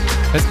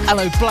There's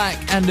Aloe Black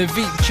and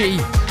Avicii,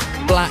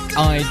 Black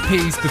Eyed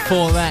Peas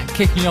before that.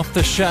 Kicking off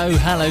the show,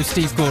 hello,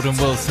 Steve Gordon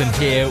Wilson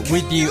here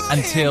with you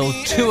until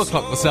 2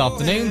 o'clock this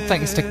afternoon.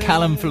 Thanks to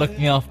Callum for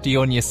looking after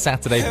you on your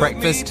Saturday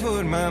breakfast.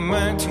 Loads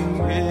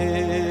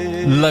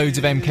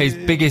of MK's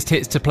biggest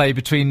hits to play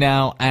between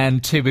now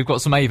and 2. We've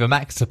got some Ava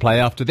Max to play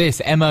after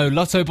this. MO,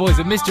 Lotto Boys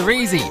and Mr.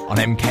 Easy on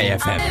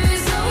MKFM.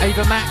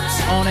 Ava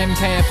Max on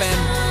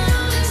MKFM.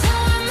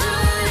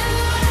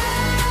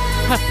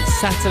 Happy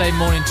Saturday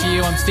morning to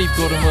you. I'm Steve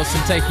Gordon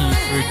Wilson, taking you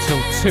through till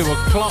 2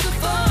 o'clock.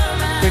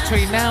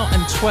 Between now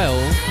and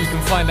 12, you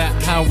can find out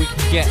how we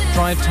can get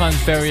Drive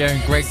Time's very own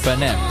Greg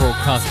Burnett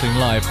broadcasting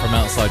live from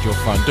outside your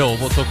front door.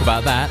 We'll talk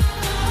about that.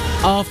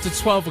 After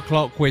 12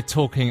 o'clock, we're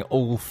talking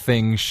all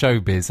things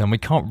showbiz, and we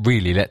can't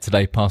really let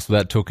today pass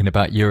without talking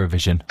about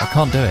Eurovision. I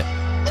can't do it.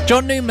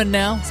 John Newman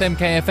now, it's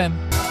MKFM.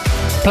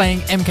 Playing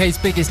MK's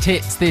biggest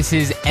hits, this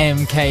is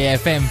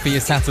MKFM for your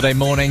Saturday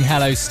morning.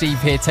 Hello,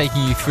 Steve here,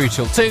 taking you through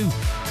till 2.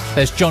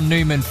 There's John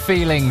Newman,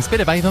 Feelings,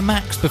 bit of Ava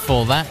Max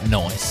before that,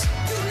 nice.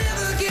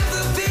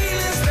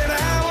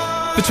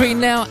 Between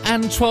now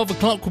and 12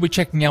 o'clock, we'll be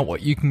checking out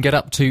what you can get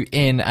up to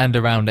in and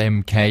around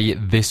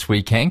MK this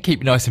weekend. Keep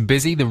you nice and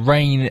busy. The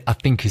rain, I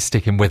think, is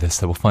sticking with us,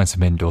 so we'll find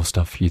some indoor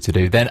stuff for you to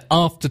do. Then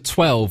after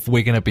 12,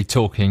 we're going to be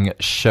talking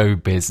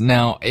showbiz.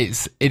 Now,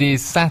 it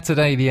is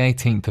Saturday the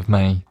 18th of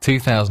May,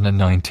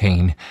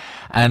 2019,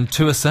 and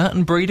to a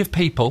certain breed of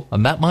people,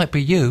 and that might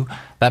be you,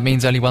 that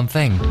means only one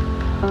thing.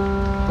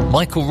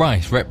 Michael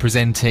Rice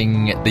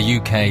representing the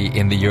UK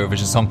in the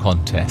Eurovision Song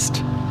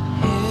Contest.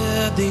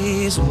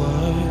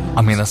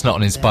 I mean, that's not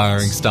an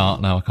inspiring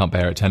start. No, I can't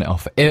bear it. Turn it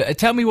off.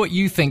 Tell me what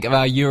you think of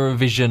our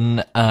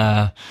Eurovision,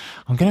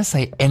 I'm going to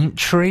say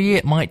entry.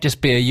 It might just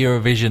be a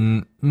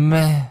Eurovision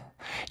meh.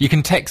 You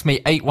can text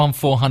me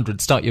 81400,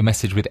 start your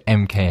message with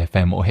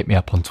MKFM, or hit me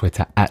up on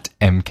Twitter at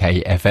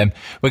MKFM.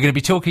 We're going to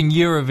be talking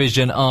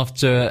Eurovision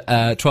after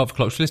 12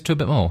 o'clock. Should we listen to a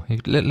bit more? A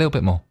little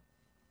bit more.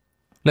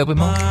 A little bit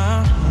more.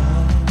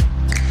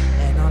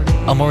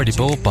 I'm already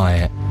bored by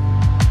it.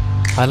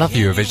 I love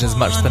Eurovision as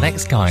much as the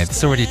next guy.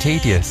 It's already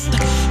tedious.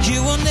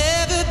 You will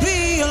never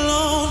be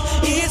alone.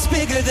 It's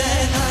bigger than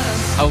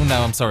us. Oh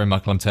no, I'm sorry,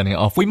 Michael, I'm turning it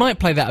off. We might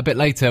play that a bit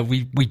later.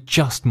 We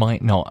just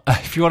might not.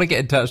 If you want to get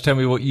in touch, tell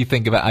me what you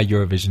think about our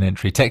Eurovision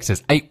entry. Text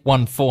us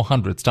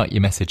 81400. Start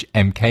your message.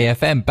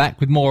 MKFM. Back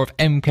with more of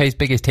MK's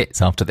biggest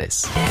hits after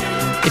this.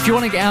 If you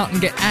want to get out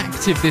and get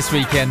active this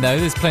weekend, though,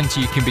 there's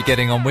plenty you can be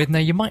getting on with. Now,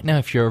 you might know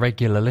if you're a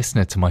regular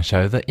listener to my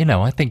show that,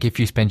 I think if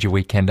you spend your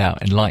weekend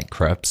out in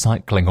Lycra,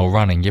 cycling or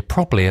running, you're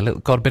probably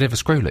got a bit of a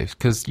screw loose,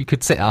 because you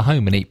could sit at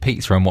home and eat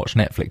pizza and watch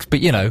Netflix.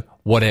 But,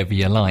 whatever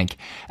you like.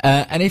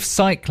 And if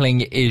cycling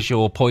is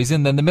your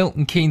poison, then the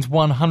Milton Keynes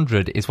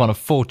 100 is one of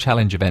 4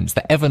 challenge events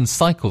that Evans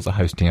Cycles are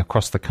hosting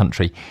across the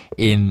country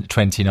in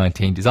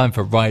 2019, designed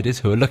for riders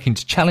who are looking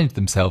to challenge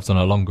themselves on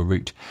a longer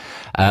route,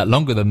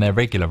 longer than their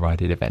regular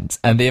riding events.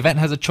 And the event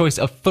has a choice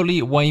of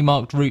fully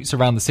waymarked routes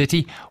around the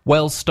city,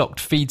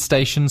 well-stocked feed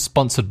stations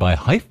sponsored by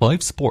High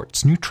Five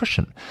Sports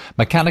Nutrition,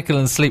 mechanical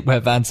and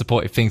sleepwear van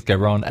support if things go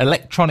wrong,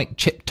 electronic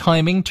chip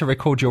timing to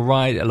record your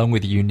ride, along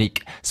with a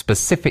unique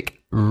specific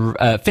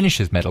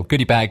finisher's medal,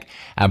 goodie bag,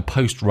 and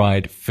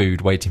post-ride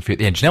food waiting for you at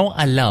the end. You know what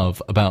I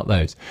love about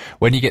those?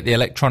 When you get the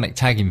electronic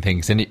tagging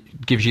things and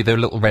it gives you the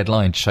little red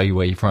line to show you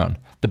where you've run.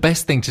 The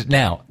best thing to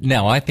now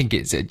I think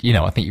it's, I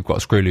think you've got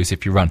a screw loose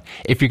if you run.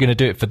 If you're going to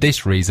do it for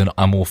this reason,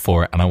 I'm all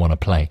for it and I want to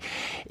play.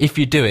 If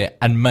you do it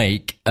and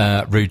make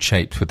rude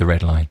shapes with the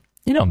red line,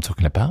 you know what I'm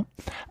talking about.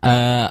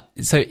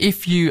 So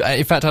if you,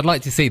 in fact, I'd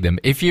like to see them.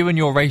 If you and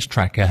your race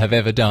tracker have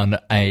ever done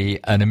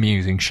an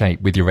amusing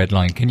shape with your red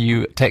line, can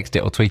you text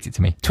it or tweet it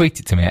to me?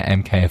 Tweet it to me at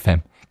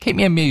MKFM. Keep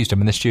me amused.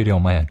 I'm in the studio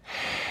on my own.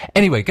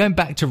 Anyway, going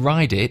back to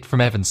Ride It from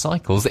Evans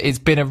Cycles, it's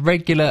been a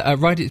regular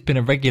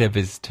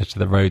visitor to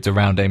the roads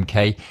around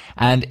MK.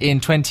 And in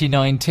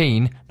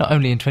 2019, not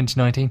only in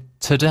 2019,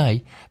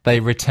 today, they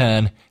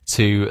return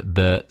to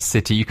the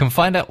city. You can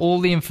find out all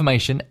the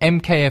information,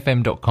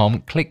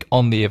 mkfm.com. Click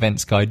on the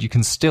events guide. You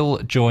can still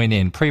join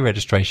in.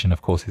 Pre-registration,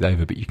 of course, is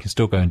over, but you can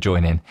still go and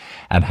join in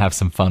and have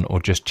some fun or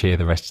just cheer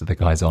the rest of the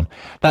guys on.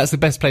 That's the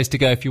best place to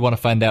go if you want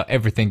to find out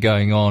everything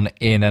going on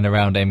in and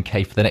around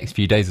MK for the next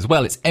few days as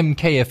well. It's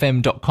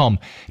mkfm.com.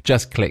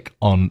 Just click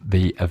on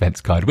the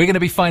events guide. We're going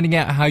to be finding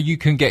out how you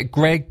can get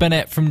Greg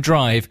Burnett from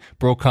Drive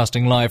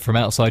broadcasting live from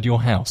outside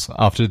your house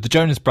after the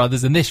Jonas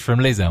Brothers and this from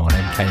Lizzo on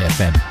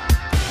MKFM.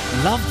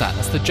 Love that.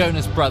 That's the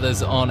Jonas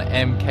Brothers on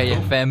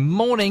MKFM.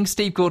 Morning,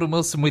 Steve Gordon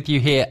Wilson with you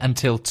here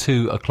until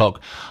 2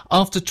 o'clock.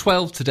 After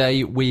 12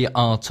 today, we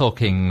are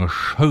talking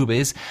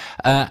showbiz,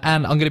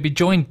 and I'm going to be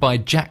joined by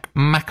Jack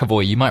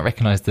McAvoy. You might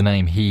recognise the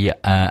name. He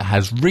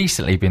has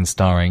recently been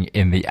starring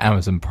in the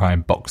Amazon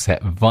Prime box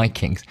set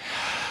Vikings.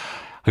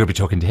 I'm going to be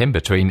talking to him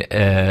between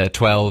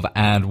 12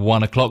 and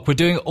 1 o'clock. We're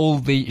doing all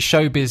the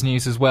showbiz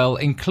news as well,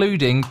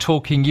 including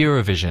talking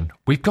Eurovision.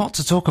 We've got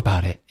to talk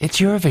about it. It's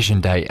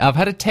Eurovision Day. I've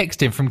had a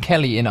text in from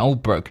Kelly in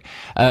Oldbrook,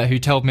 who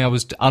told me I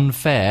was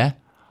unfair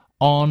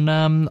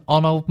on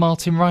old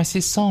Martin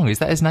Rice's song. Is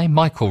that his name?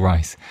 Michael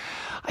Rice.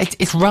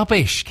 It's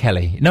rubbish,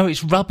 Kelly. No,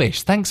 it's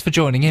rubbish. Thanks for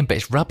joining in, but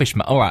it's rubbish.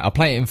 All right, I'll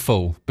play it in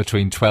full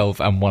between 12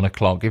 and 1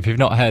 o'clock. If you've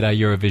not heard our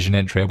Eurovision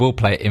entry, I will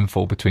play it in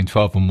full between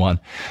 12 and 1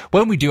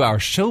 when we do our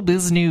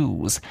showbiz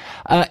news.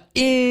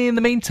 In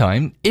the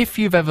meantime, if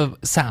you've ever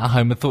sat at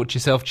home and thought to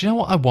yourself, do you know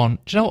what I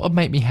want? Do you know what would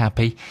make me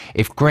happy?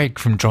 If Greg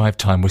from Drive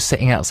Time was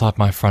sitting outside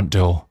my front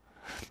door.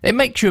 It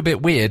makes you a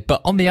bit weird,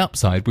 but on the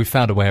upside, we've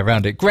found a way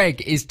around it.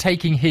 Greg is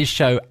taking his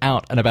show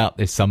out and about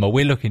this summer.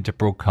 We're looking to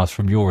broadcast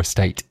from your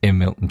estate in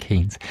Milton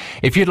Keynes.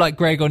 If you'd like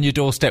Greg on your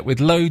doorstep with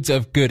loads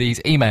of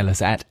goodies, email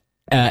us at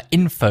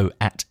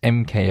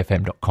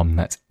info@mkfm.com.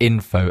 That's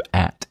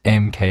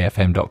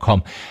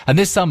info@mkfm.com. And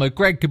this summer,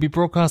 Greg could be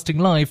broadcasting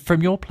live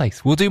from your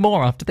place. We'll do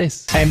more after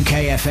this.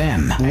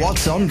 MKFM,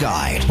 What's On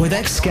Guide. With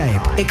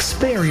Escape,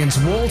 experience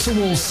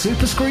wall-to-wall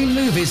super screen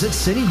movies at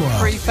Cineworld.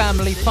 Free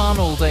family fun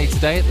all day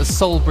today at the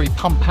Salisbury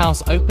Pump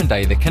House Open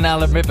Day. The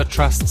Canal and River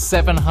Trust's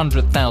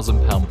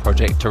 £700,000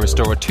 project to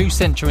restore a 2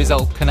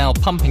 centuries-old canal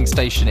pumping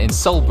station in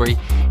Salisbury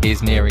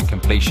is nearing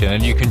completion.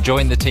 And you can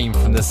join the team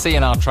from the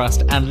C&R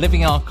Trust and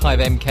Living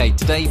Archive MK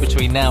today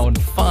between now and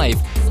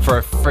 5 for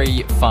a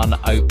free fun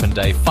open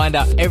day. Find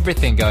out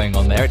everything going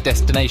on there at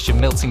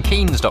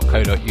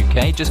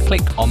destinationmiltonkeynes.co.uk. Just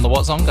click on the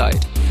What's On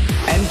guide.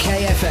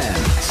 MKFM,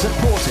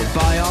 supported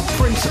by our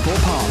principal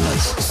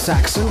partners,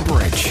 Saxon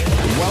Bridge.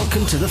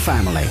 Welcome to the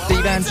family.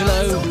 Steve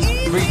Angelo,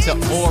 Rita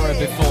Ora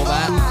before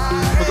that.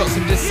 We've got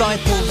some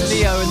Disciples,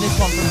 Leo, and this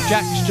one from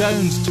Jax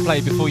Jones to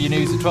play before your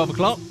news at 12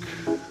 o'clock.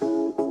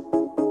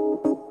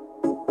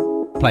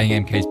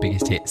 Playing MK's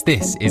biggest hits.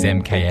 This is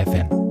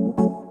MKFM.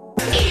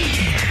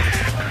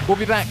 We'll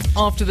be back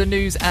after the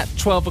news at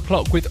 12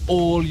 o'clock with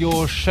all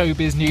your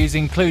showbiz news,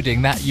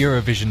 including that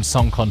Eurovision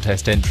Song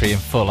Contest entry in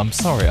full. I'm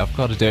sorry, I've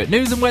got to do it.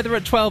 News and weather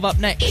at 12 up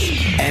next.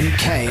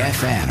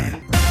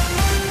 MKFM.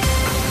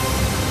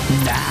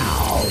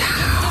 Now.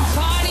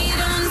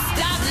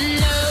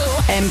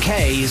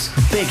 MK's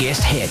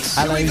biggest hits.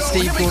 Hello,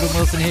 Steve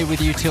Gordon-Wilson here with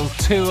you till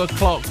 2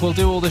 o'clock. We'll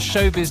do all the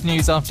showbiz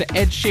news after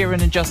Ed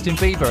Sheeran and Justin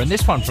Bieber, and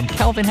this one from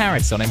Calvin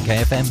Harris on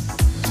MKFM.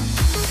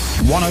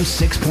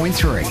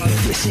 106.3.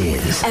 This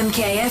is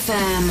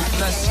MKFM.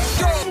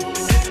 Let's go.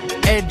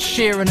 Ed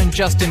Sheeran and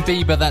Justin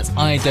Bieber, that's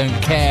I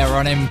Don't Care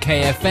on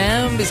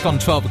MKFM. It's gone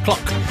 12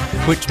 o'clock,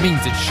 which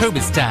means it's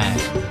showbiz time.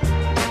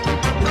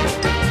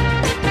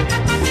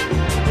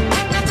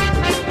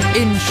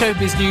 In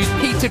showbiz news,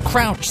 Peter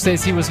Crouch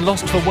says he was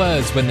lost for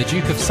words when the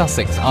Duke of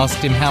Sussex asked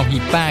him how he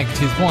bagged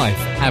his wife,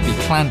 Abby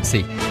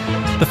Clancy.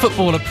 The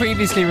footballer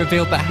previously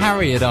revealed that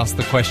Harry had asked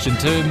the question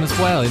to him as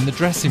well in the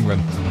dressing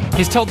room.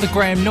 He's told the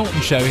Graham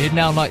Norton show he'd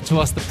now like to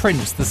ask the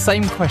Prince the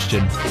same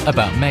question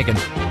about Meghan.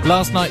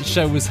 Last night's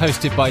show was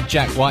hosted by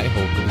Jack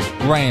Whitehall, with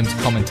Graham's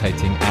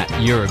commentating at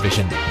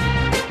Eurovision.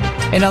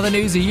 In other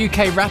news, a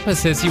UK rapper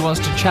says he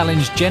wants to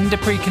challenge gender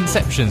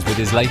preconceptions with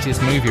his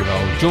latest movie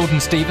role. Jordan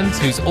Stevens,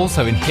 who's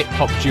also in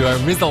hip-hop duo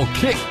Rizzle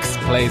Kicks,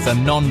 plays a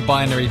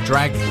non-binary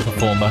drag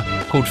performer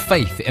called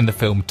Faith in the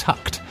film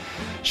Tucked.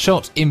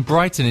 Shot in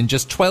Brighton in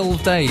just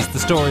 12 days, the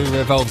story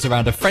revolves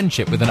around a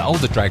friendship with an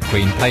older drag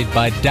queen played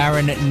by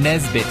Darren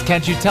Nesbitt.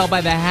 Can't you tell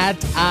by the hat?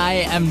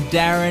 I am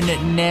Darren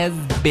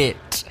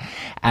Nesbitt.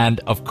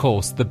 And, of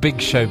course, the big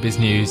showbiz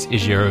news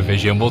is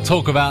Eurovision. We'll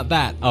talk about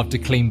that after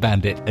Clean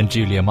Bandit and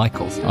Julia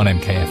Michaels on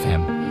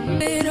MKFM.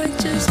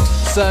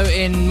 So,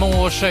 in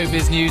more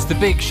showbiz news, the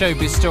big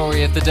showbiz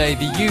story of the day,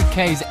 the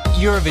UK's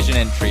Eurovision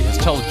entry has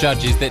told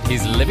judges that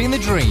he's living the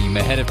dream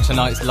ahead of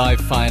tonight's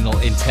live final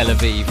in Tel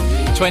Aviv.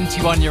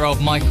 21-year-old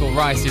Michael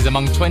Rice is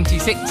among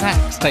 26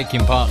 acts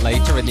taking part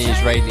later in the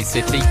Israeli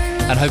city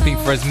and hoping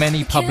for as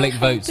many public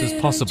votes as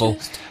possible.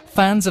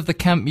 Fans of the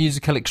camp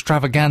musical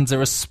extravaganza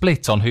are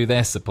split on who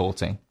they're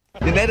supporting.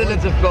 The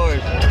Netherlands, of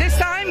course. This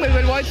time we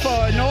will vote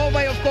for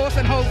Norway, of course,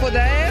 and hope for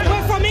them.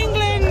 We're from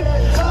England.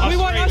 We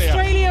want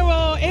Australia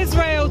or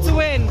Israel to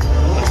win,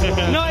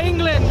 not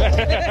England.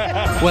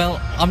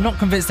 Well, I'm not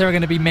convinced there are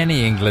going to be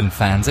many England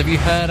fans. Have you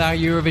heard our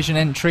Eurovision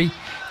entry?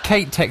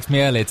 Kate texted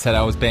me earlier, said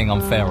I was being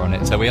unfair on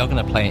it, so we are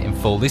going to play it in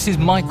full. This is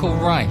Michael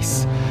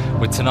Rice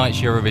with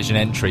tonight's Eurovision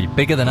entry,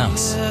 Bigger Than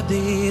Us.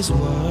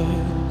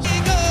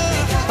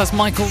 That's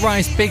Michael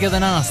Rice, Bigger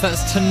Than Us.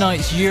 That's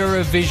tonight's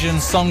Eurovision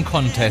Song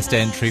Contest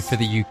entry for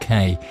the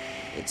UK.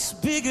 It's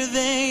bigger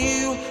than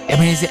you. I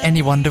mean, is it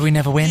any wonder we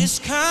never win?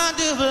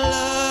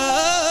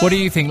 What do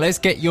you think? Let's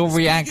get your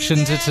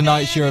reaction to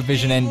tonight's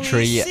Eurovision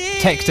entry.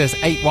 Text us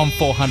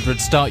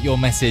 81400, start your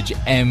message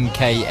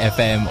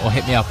MKFM, or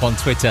hit me up on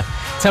Twitter.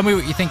 Tell me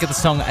what you think of the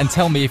song and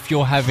tell me if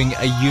you're having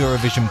a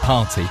Eurovision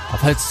party.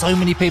 I've heard so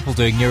many people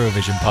doing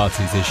Eurovision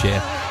parties this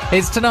year.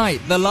 It's tonight,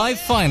 the live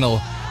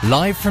final,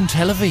 live from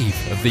Tel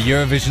Aviv of the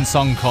Eurovision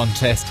Song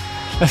Contest.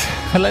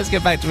 Let's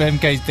get back to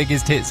MK's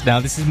biggest hits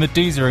now. This is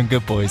Medusa and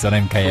Good Boys on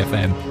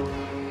MKFM.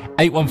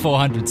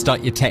 81400,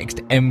 start your text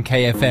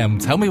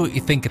MKFM. Tell me what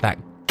you think of that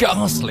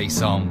ghastly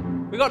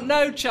song. We got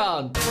no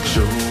chance.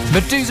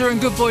 Medusa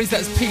and Good Boys,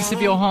 that's Piece of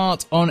Your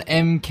Heart on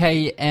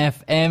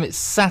MKFM. It's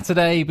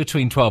Saturday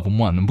between 12 and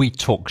 1 and we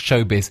talk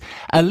showbiz.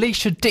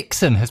 Alicia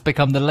Dixon has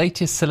become the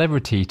latest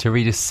celebrity to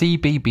read a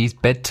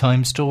CBeebies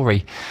bedtime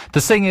story.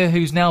 The singer,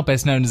 who's now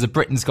best known as a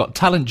Britain's Got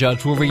Talent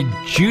judge, will read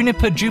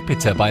Juniper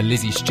Jupiter by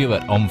Lizzie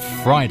Stewart on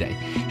Friday.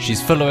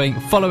 She's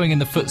following in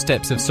the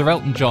footsteps of Sir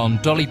Elton John,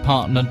 Dolly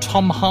Parton and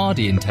Tom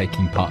Hardy in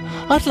taking part.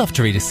 I'd love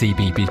to read a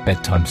CBeebies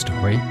bedtime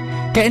story.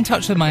 Get in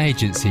touch with my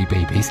agent,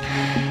 CBeebies.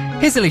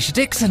 Here's Alicia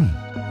Dixon.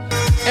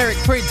 Eric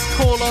Prydz,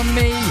 Call on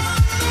Me.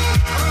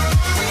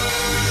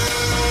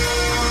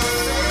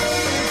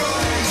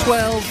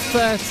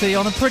 12:30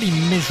 on a pretty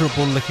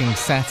miserable looking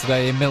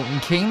Saturday in Milton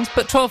Keynes,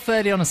 but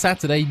 12:30 on a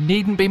Saturday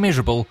needn't be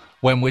miserable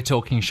when we're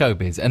talking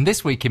showbiz. And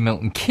this week in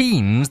Milton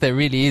Keynes, there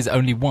really is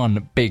only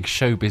one big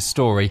showbiz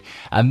story,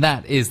 and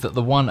that is that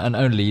the one and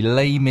only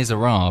Les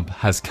Miserables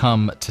has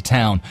come to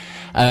town.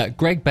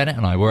 Greg Bennett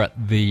and I were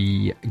at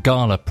the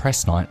gala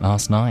press night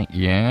last night,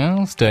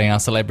 yes, doing our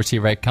celebrity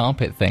red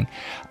carpet thing.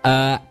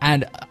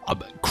 And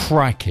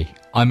crikey,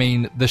 I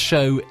mean, the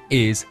show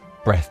is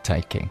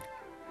breathtaking.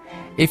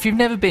 If you've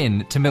never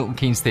been to Milton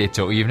Keynes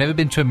Theatre, or you've never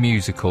been to a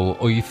musical,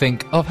 or you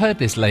think, oh, I've heard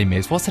this Les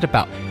Mis, what's it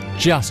about?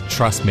 Just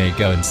trust me,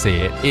 go and see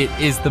it. It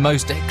is the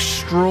most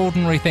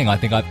extraordinary thing I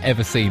think I've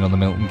ever seen on the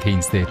Milton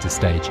Keynes Theatre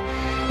stage.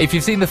 If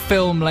you've seen the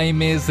film Les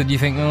Mis and you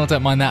think, oh, I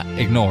don't mind that,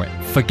 ignore it.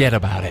 Forget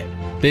about it.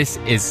 This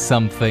is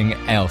something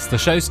else. The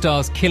show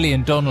stars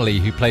Killian Donnelly,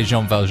 who plays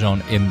Jean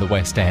Valjean in the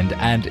West End,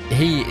 and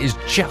he is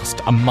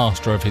just a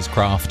master of his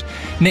craft.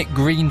 Nick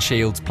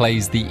Greenshields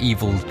plays the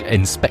evil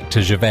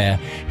Inspector Javert.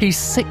 He's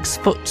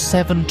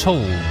 6'7"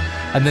 tall,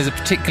 and there's a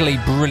particularly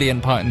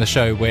brilliant part in the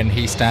show when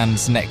he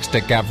stands next to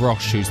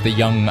Gavroche, who's the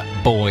young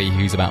boy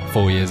who's about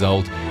 4 years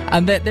old.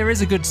 And there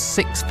is a good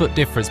 6 foot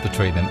difference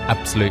between them.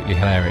 Absolutely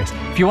hilarious.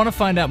 If you want to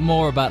find out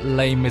more about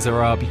Les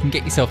Miserables, you can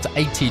get yourself to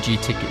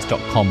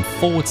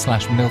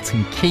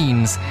atgtickets.com/Milton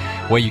Keynes,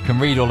 where you can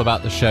read all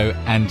about the show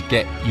and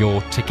get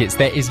your tickets.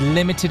 There is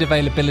limited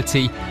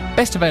availability,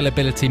 best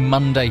availability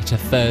Monday to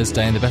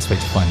Thursday, and the best way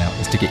to find out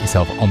is to get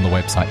yourself on the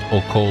website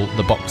or call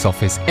the box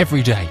office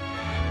every day.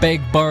 Beg,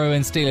 borrow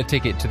and steal a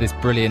ticket to this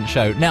brilliant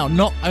show. Now,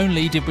 not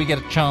only did we get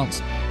a chance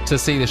to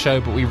see the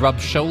show, but we rubbed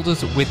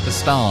shoulders with the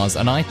stars,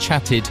 and I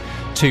chatted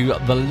to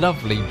the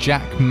lovely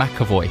Jack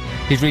McAvoy.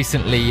 He's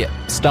recently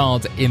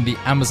starred in the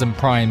Amazon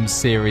Prime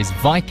series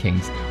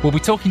Vikings. We'll be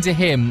talking to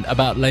him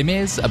about Les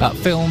Mis, about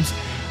films,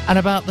 and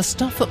about the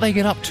stuff that they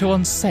get up to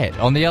on set.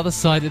 On the other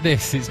side of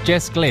this, it's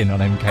Jess Glynn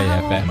on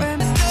MKFM.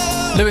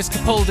 Lewis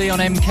Capaldi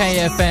on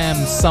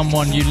MKFM,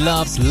 Someone You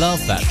Loved.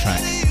 Love that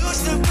track.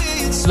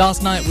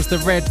 Last night was the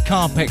red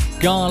carpet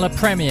gala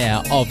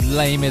premiere of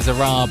Les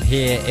Miserables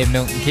here in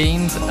Milton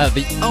Keynes at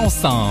the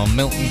Ensemble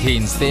Milton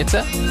Keynes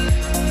Theatre.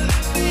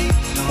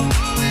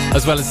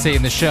 As well as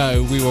seeing the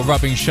show, we were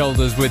rubbing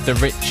shoulders with the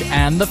rich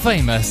and the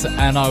famous,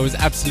 and I was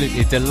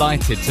absolutely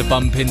delighted to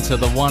bump into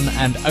the one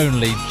and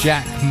only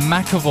Jack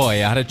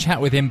McAvoy. I had a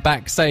chat with him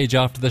backstage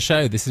after the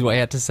show. This is what he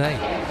had to say.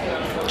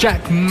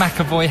 Jack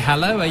McAvoy,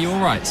 hello, are you all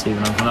right?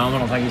 Stephen, I'm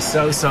phenomenal. Thank you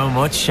so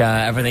much.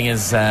 Everything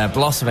is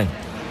blossoming.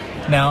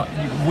 Now,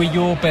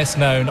 you're best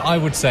known, I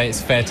would say it's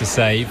fair to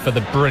say, for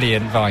the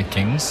brilliant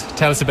Vikings.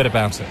 Tell us a bit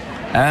about it.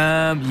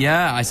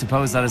 Yeah, I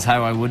suppose that is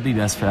how I would be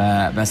best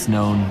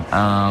known.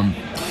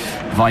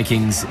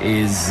 Vikings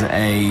is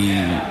a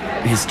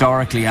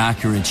historically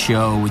accurate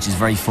show, which is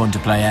very fun to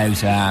play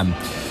out.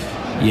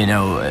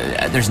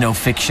 There's no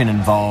fiction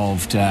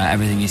involved.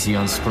 Everything you see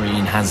on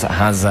screen has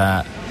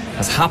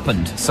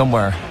happened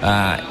somewhere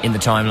in the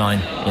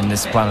timeline in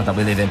this planet that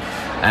we live in.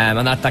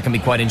 And that can be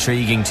quite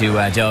intriguing to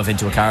delve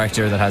into a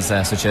character that has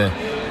such a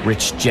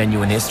rich,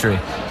 genuine history.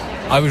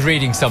 I was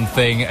reading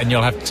something, and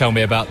you'll have to tell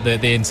me about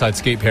the inside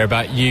scoop here,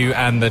 about you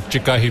and the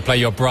guy who play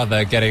your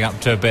brother getting up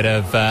to a bit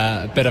of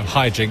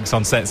hijinks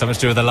on set, something to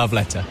do with a love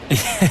letter.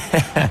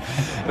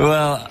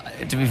 Well,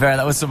 to be fair,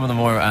 that was some of the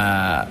more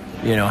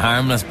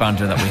harmless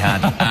banter that we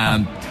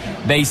had.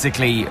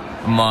 Basically,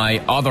 my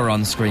other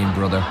on-screen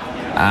brother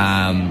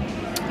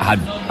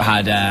had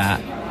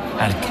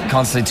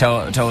constantly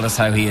told us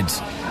how he had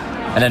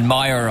an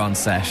admirer on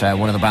set,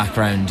 one of the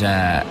background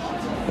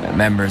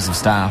members of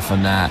staff,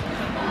 and I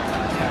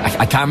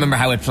can't remember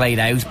how it played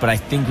out, but I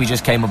think we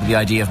just came up with the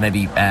idea of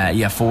maybe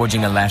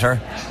forging a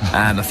letter.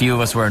 A few of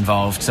us were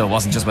involved, so it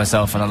wasn't just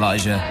myself and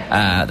Elijah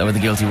that were the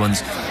guilty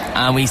ones,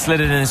 and we slid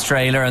it in his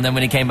trailer. And then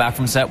when he came back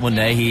from set one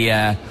day, he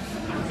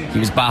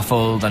was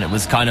baffled, and it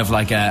was kind of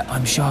like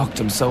I'm shocked,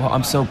 I'm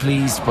so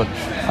pleased, but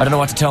I don't know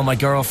what to tell my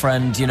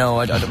girlfriend,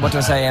 what do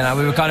I say? And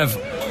we were kind of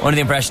under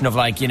the impression of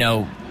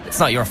it's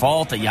not your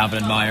fault that you have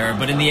an admirer.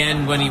 But in the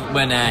end, when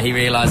he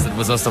realised that it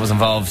was us that was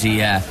involved,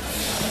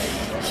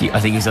 I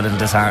think he's a little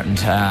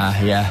disheartened.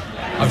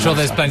 I'm sure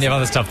there's plenty of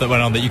other stuff that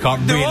went on that you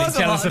can't really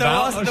tell us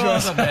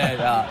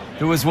about.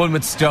 There was one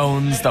with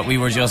Stones that we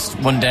were just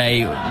one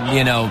day,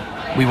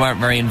 we weren't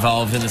very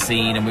involved in the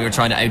scene, and we were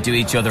trying to outdo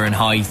each other in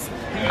height,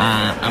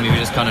 and we were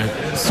just kind of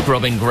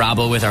scrubbing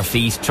gravel with our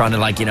feet, trying to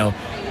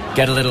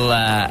get a little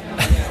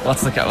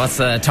what's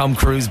the Tom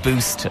Cruise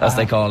boost, as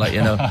they call it,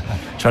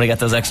 trying to get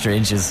those extra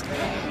inches.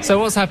 So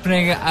what's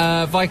happening?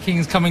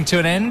 Vikings coming to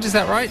an end, is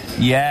that right?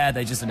 Yeah,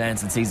 they just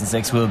announced that season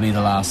 6 will be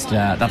the last.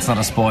 That's not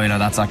a spoiler,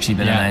 that's actually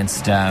been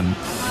announced.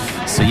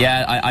 So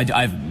yeah,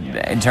 I've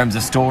in terms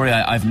of story,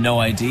 I've no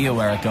idea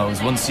where it goes.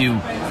 Once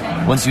you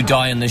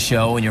die in the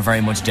show and you're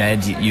very much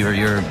dead,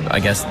 you're I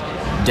guess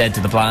dead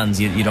to the plans.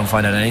 You don't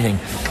find out anything.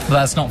 Well,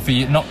 that's not for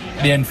you, not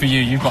the end for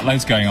you. You've got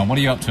loads going on. What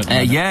are you up to at the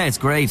moment? Yeah, it's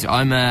great.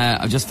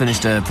 I've just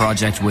finished a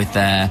project with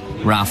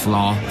Ralph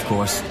Law, of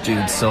course,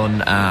 Jude's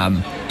son.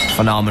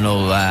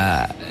 Phenomenal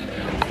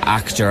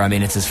actor. I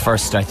mean, it's his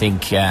first, I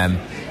think,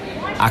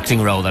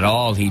 acting role at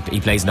all. He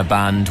plays in a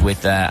band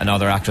with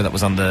another actor that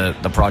was on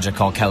the project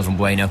called Kelvin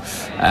Bueno,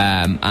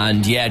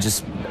 and yeah,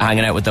 just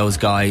hanging out with those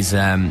guys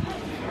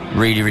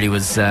really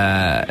was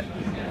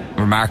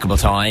remarkable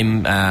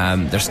time.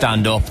 They're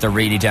stand up, they're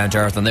really down to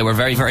earth, and they were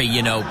very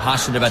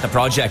passionate about the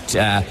project.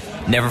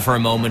 Never for a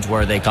moment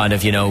were they kind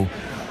of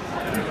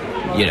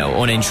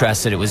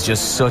uninterested. It was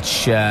just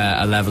such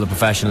a level of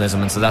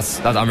professionalism, and so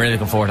that's I'm really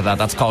looking forward to that.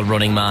 That's called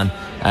Running Man.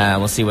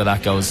 We'll see where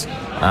that goes.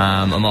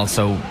 I'm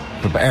also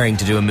preparing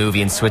to do a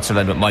movie in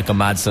Switzerland with Michael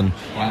Madsen.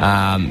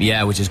 Wow.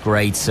 Which is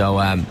great. So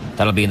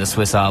that'll be in the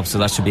Swiss Alps, so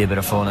that should be a bit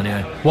of fun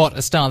anyway. What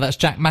a star. That's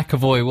Jack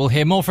McAvoy. We'll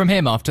hear more from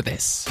him after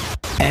this.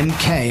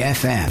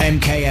 MKFM.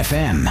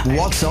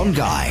 What's on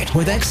Guide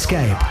with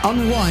Escape.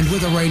 Unwind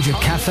with a range of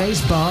cafes,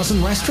 bars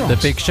and restaurants.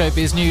 The big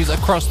showbiz news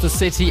across the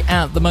city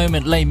at the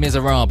moment. Les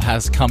Miserables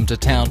has come to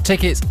town.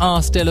 Tickets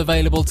are still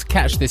available to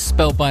catch this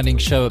spellbinding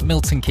show at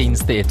Milton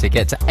Keynes Theatre.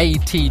 Get to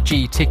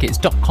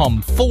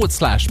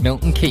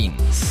atgtickets.com/Milton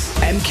Keynes.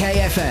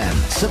 MKFM,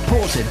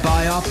 supported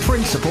by our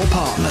principal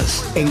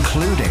partners,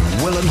 including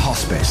Willen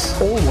Hospice.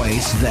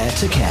 Always there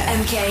to care.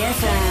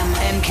 MKFM.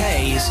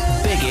 MK's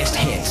biggest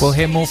hits. We'll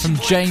hear more from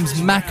James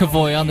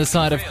McAvoy on the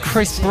side of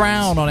Chris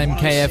Brown on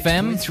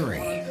MKFM.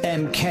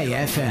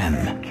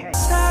 MKFM.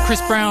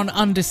 Chris Brown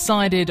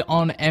undecided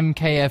on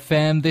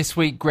MKFM. This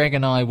week, Greg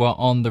and I were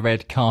on the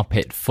red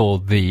carpet for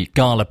the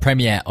gala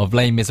premiere of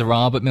Les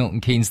Miserables at Milton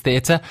Keynes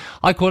Theatre.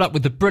 I caught up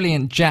with the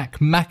brilliant Jack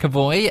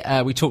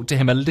McAvoy. We talked to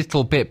him a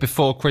little bit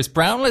before Chris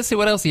Brown. Let's see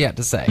what else he had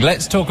to say.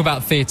 Let's talk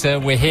about theatre.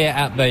 We're here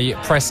at the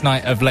press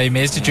night of Les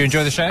Mis. Did you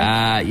enjoy the show?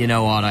 You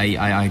know what?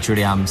 I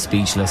truly am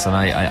speechless, and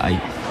I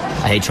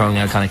hate throwing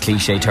out kind of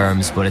cliche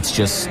terms, but it's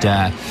just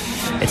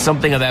it's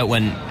something about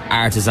when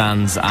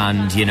artisans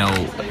and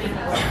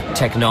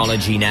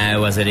technology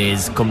now as it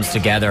is comes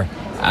together.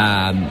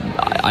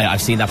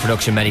 I've seen that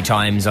production many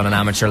times on an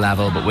amateur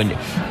level, but when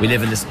we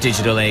live in this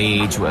digital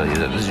age,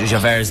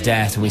 Javert's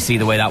death, and we see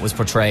the way that was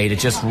portrayed, it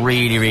just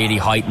really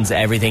heightens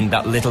everything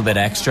that little bit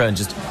extra and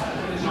just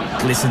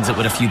glistens it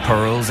with a few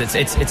pearls.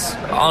 It's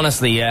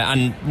honestly,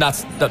 and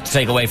that's not to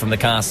take away from the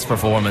cast's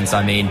performance.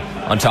 I mean,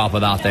 on top of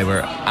that, they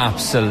were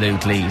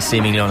absolutely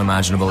seemingly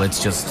unimaginable.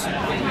 It's just...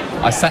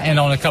 I sat in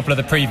on a couple of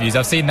the previews.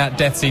 I've seen that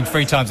death scene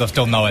 3 times. I've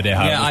still no idea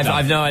how. Yeah,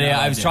 I've no idea.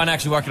 I was trying to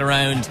actually work it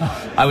around.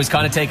 I was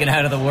kind of taken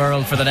out of the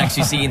world for the next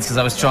few scenes because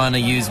I was trying to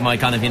use my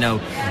kind of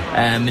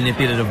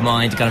manipulative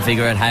mind to kind of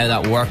figure out how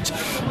that worked.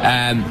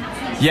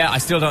 I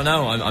still don't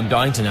know. I'm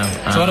dying to know.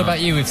 So what about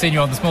you? We've seen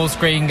you on the small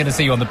screen. Going to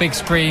see you on the big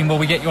screen. Will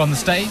we get you on the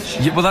stage?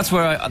 Yeah, well, that's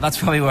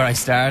probably where I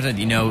started.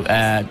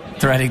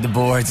 Threading the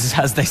boards,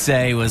 as they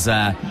say, was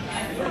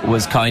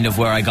kind of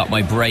where I got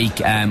my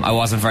break. I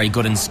wasn't very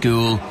good in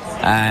school.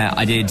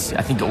 I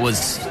think it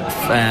was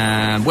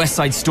West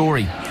Side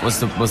Story was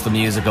the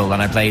musical,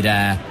 and I played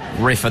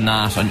riff on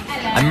that, and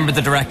I remember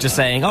the director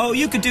saying, "Oh,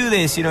 you could do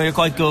this, you're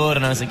quite good,"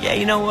 and I was like, "Yeah,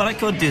 you know what, I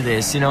could do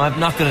this, I'm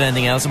not good at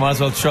anything else, I might as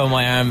well throw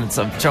my hand at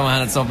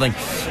something."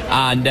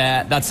 And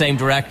that same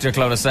director,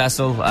 Clodagh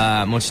Cecil,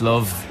 much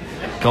love,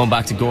 going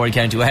back to Gorey,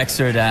 County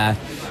Wexford,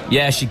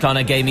 she kind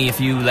of gave me a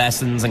few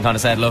lessons and kind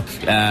of said, look,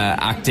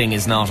 acting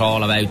is not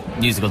all about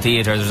musical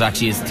theatre. There's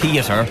actually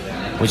theatre,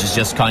 which is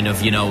just kind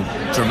of,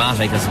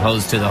 dramatic as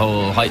opposed to the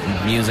whole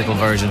heightened musical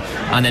version.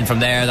 And then from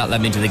there, that led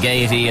me to the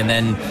Gaiety, and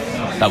then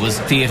that was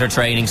theatre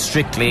training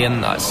strictly,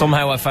 and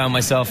somehow I found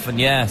myself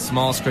in,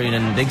 small screen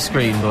and big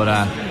screen, but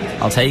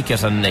I'll take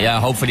it, and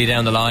hopefully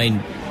down the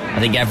line, I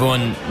think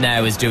everyone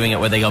now is doing it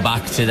where they go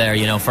back to their,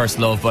 first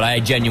love, but I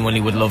genuinely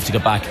would love to go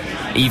back,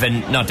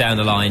 even not down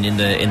the line, in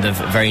the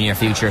very near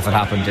future if it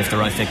happened, if the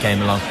right fit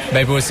came along.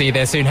 Maybe we'll see you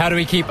there soon. How do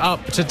we keep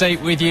up to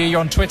date with you? You're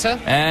on Twitter?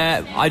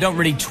 I don't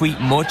really tweet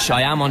much.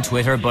 I am on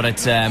Twitter, but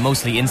it's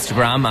mostly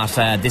Instagram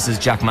at This Is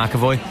Jack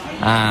McAvoy.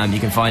 You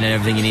can find out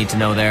everything you need to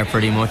know there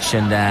pretty much,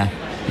 and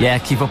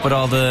keep up with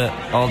all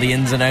the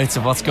ins and outs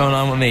of what's going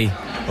on with me.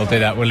 We'll do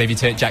that. We'll leave you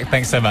to it, Jack.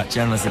 Thanks so much.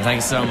 Journalism,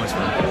 thanks so much,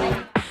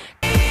 man.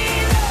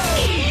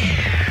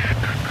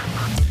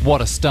 What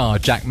a star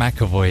Jack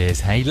McAvoy is,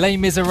 hey? Les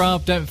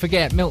Miserables, don't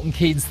forget, Milton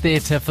Keynes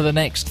Theatre for the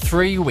next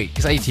 3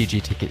 weeks.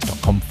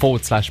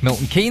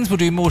 atgtickets.com/Milton Keynes. We'll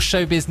do more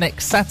showbiz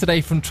next Saturday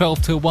from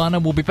 12 till 1,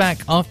 and we'll be back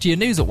after your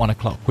news at 1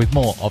 o'clock with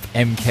more of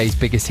MK's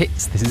biggest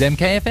hits. This is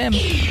MKFM.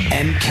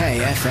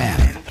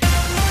 MKFM.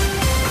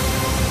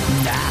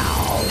 Now.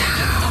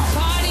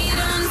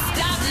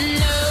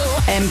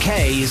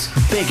 MK's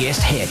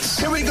biggest hits.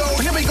 Here we go.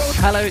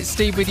 Hello, it's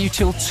Steve with you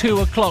till 2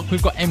 o'clock.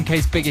 We've got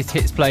MK's biggest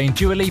hits playing.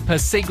 Dua Lipa,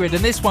 Sigrid,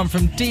 and this one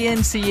from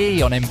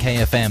DNCE on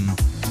MKFM.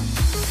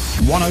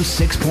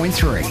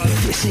 106.3.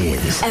 This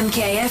is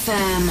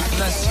MKFM.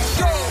 Let's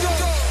go.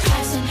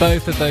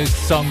 Both of those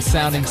songs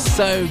sounding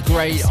so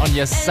great on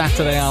your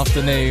Saturday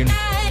afternoon.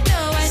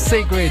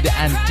 Sigrid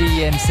and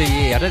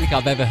DNCE. I don't think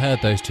I've ever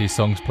heard those two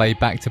songs played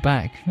back to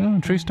back.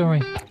 Oh, true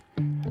story.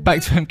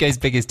 Back to MK's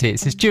biggest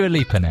hits. It's Dua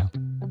Lipa now.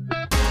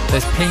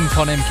 There's Pink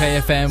on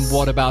MKFM.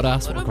 What About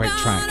Us? What a great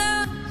track.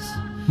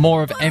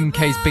 More of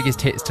MK's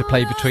biggest hits to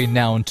play between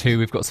now and 2.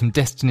 We've got some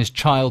Destiny's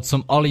Child,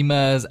 some Ollie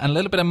Murs, and a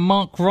little bit of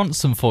Mark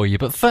Ronson for you.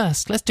 But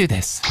first, let's do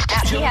this.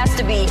 He has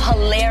to be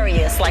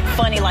hilarious, like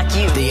funny like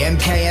you. the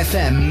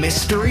MKFM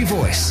Mystery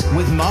Voice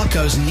with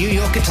Marco's New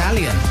York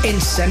Italian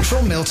in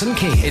central Milton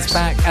Keynes. It's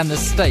back and the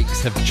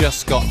stakes have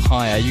just got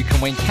higher. You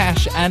can win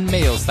cash and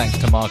meals thanks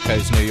to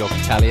Marco's New York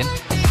Italian.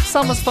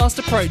 Summer's fast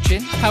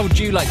approaching. How would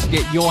you like to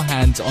get your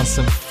hands on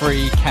some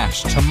free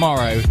cash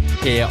tomorrow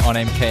here on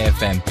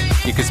MKFM?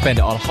 You can spend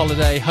it on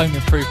holiday, home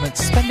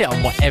improvements, spend it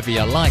on whatever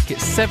you like.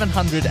 It's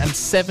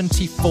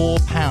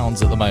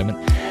 £774 at the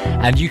moment.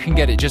 And you can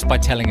get it just by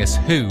telling us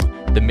who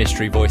the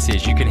mystery voice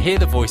is. You can hear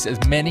the voice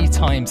as many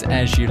times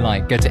as you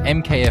like. Go to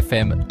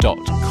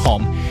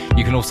mkfm.com.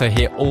 You can also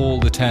hear all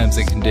the terms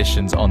and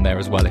conditions on there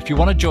as well. If you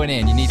want to join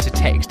in, you need to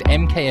text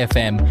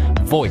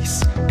MKFM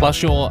voice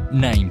plus your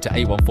name to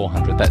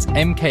 81400. That's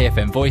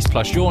MKFM voice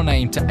plus your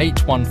name to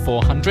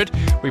 81400.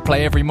 We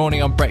play every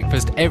morning on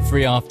breakfast,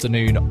 every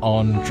afternoon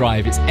on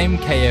drive. It's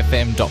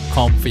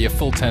mkfm.com for your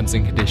full terms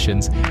and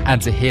conditions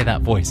and to hear that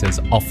voice as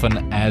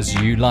often as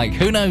you like.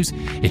 Who knows?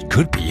 It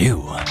could be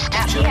you.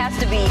 He has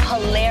to be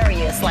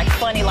hilarious, like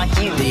funny like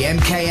you. The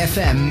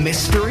MKFM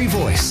Mystery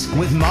Voice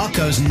with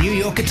Marco's New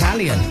York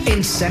Italian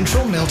in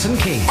central Milton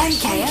Keynes.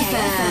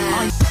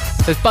 MKFM.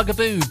 There's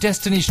Bugaboo,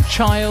 Destiny's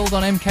Child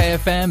on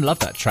MKFM. Love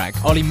that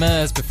track. Ollie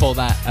Murs before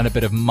that, and a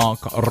bit of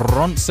Mark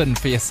Ronson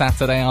for your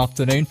Saturday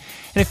afternoon.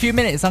 In a few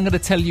minutes, I'm going to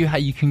tell you how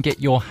you can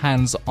get your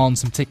hands on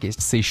some tickets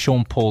to see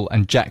Sean Paul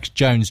and Jax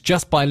Jones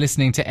just by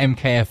listening to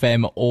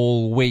MKFM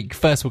all week.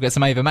 First, we'll get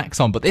some Ava Max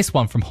on, but this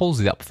one from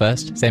Halsey up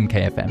first. It's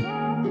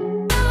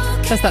MKFM.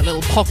 That's that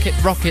little pocket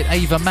rocket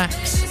Ava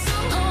Max.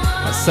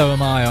 That's So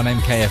Am I on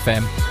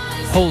MKFM.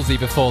 Halsey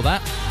before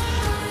that.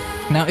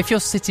 Now, if you're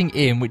sitting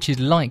in, which is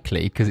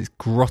likely because it's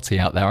grotty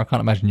out there, I can't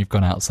imagine you've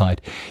gone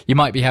outside, you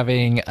might be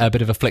having a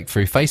bit of a flick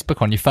through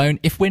Facebook on your phone.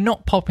 If we're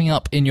not popping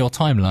up in your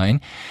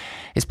timeline,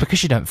 it's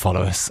because you don't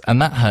follow us, and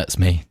that hurts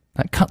me.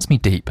 That cuts me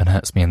deep and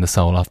hurts me in the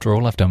soul after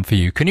all I've done for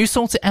you. Can you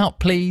sort it out,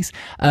 please?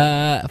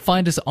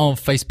 Find us on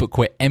Facebook.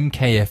 We're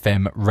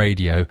MKFM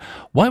Radio.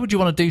 Why would you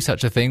want to do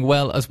such a thing?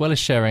 Well as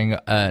sharing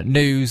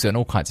news and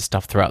all kinds of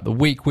stuff throughout the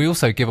week, we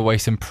also give away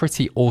some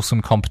pretty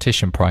awesome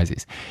competition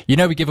prizes. You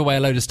know, we give away a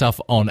load of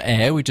stuff on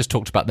air. We just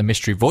talked about the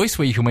Mystery Voice,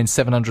 where you can win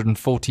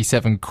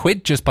 747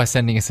 quid just by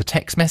sending us a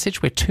text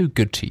message. We're too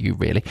good to you,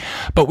 really.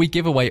 But we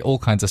give away all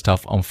kinds of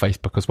stuff on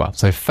Facebook as well.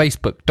 So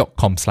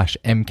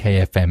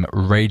facebook.com/MKFM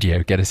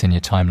Radio. Get us in your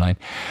timeline.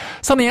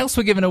 Something else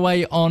we're giving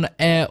away on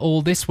air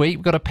all this week.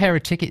 We've got a pair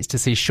of tickets to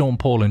see Sean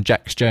Paul and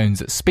Jax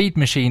Jones at Speed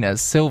Machine at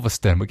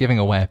Silverstone. We're giving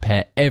away a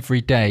pair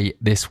every day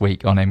this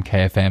week on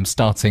MKFM,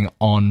 starting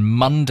on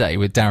Monday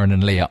with Darren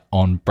and Leah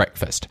on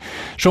breakfast.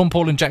 Sean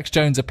Paul and Jax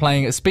Jones are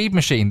playing at Speed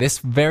Machine this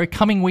very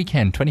coming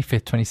weekend,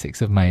 25th,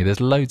 26th of May. There's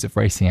loads of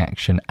racing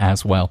action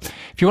as well.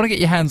 If you want to get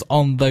your hands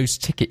on those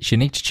tickets, you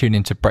need to tune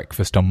into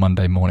breakfast on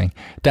Monday morning.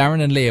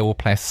 Darren and Leah will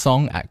play a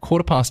song at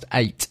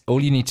 8:15.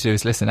 All you need to do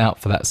is listen out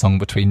for that song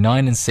between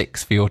 9 and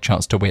 6 for your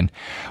chance to win.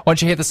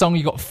 Once you hear the song,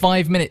 you've got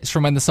 5 minutes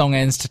from when the song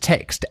ends to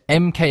text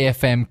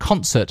MKFM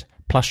Concert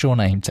plus your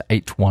name to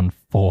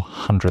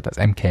 81400. That's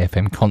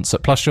MKFM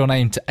Concert plus your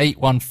name to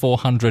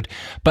 81400,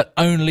 but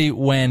only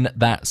when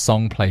that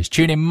song plays.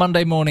 Tune in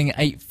Monday morning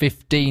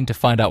 8:15 to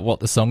find out what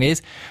the song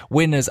is.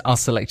 Winners are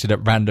selected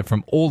at random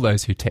from all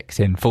those who text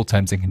in. Full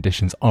terms and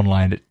conditions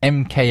online at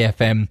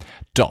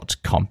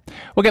mkfm.com.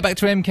 We'll get back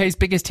to MK's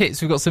biggest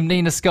hits. We've got some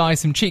Nina Sky,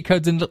 some Cheat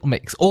Codes and Little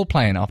Mix, all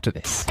playing after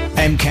this.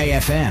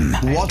 MKFM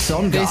What's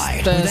On This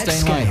Guide.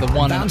 Thursday night, the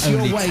one and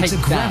only Take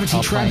That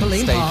are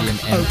playing Stadium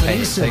MK.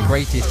 It's their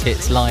greatest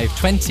hits live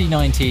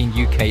 2019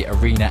 UK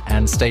Arena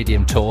and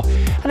Stadium Tour,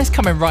 and it's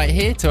coming right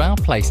here to our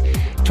place.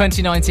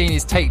 2019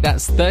 is Take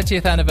That's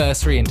 30th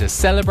anniversary, and to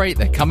celebrate,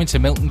 they're coming to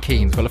Milton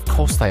Keynes. Well, of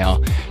course they are.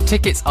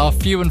 Tickets are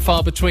few and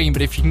far between,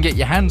 but if you can get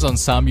your hands on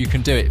some, you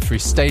can do it through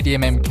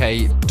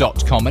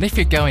stadiummk.com. And if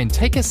you're going,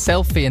 take a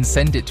selfie and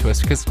send it to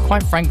us, because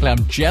quite frankly,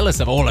 I'm jealous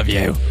of all of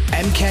you.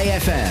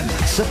 MKFM,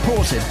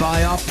 supported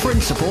by our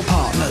principal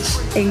partners,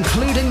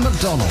 including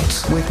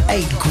McDonald's, with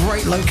 8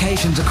 great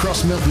locations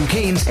across Milton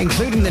Keynes,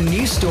 including the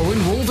new store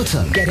in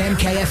Wolverton. Get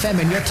MKFM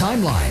in your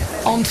timeline.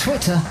 On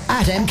Twitter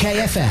at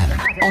MKFM.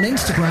 On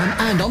Instagram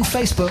and on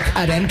Facebook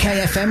at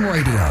MKFM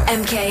Radio.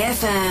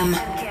 MKFM.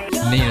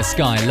 Nina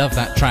Sky, love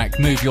that track.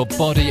 Move Your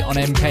Body on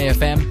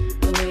MKFM.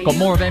 Got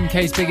more of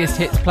MK's biggest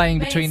hits playing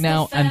between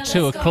now and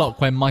 2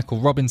 o'clock when Michael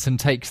Robinson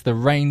takes the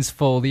reins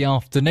for the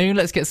afternoon.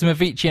 Let's get some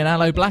Avicii and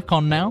Aloe Black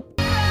on now.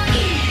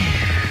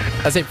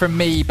 That's it from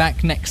me.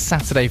 Back next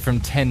Saturday from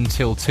 10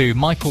 till 2.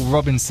 Michael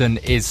Robinson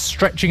is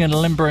stretching and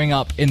limbering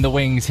up in the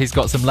wings. He's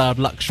got some Loud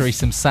Luxury,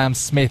 some Sam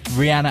Smith,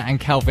 Rihanna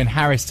and Calvin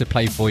Harris to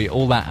play for you.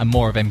 All that and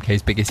more of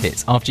MK's biggest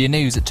hits after your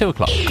news at 2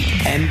 o'clock.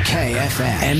 MKFM.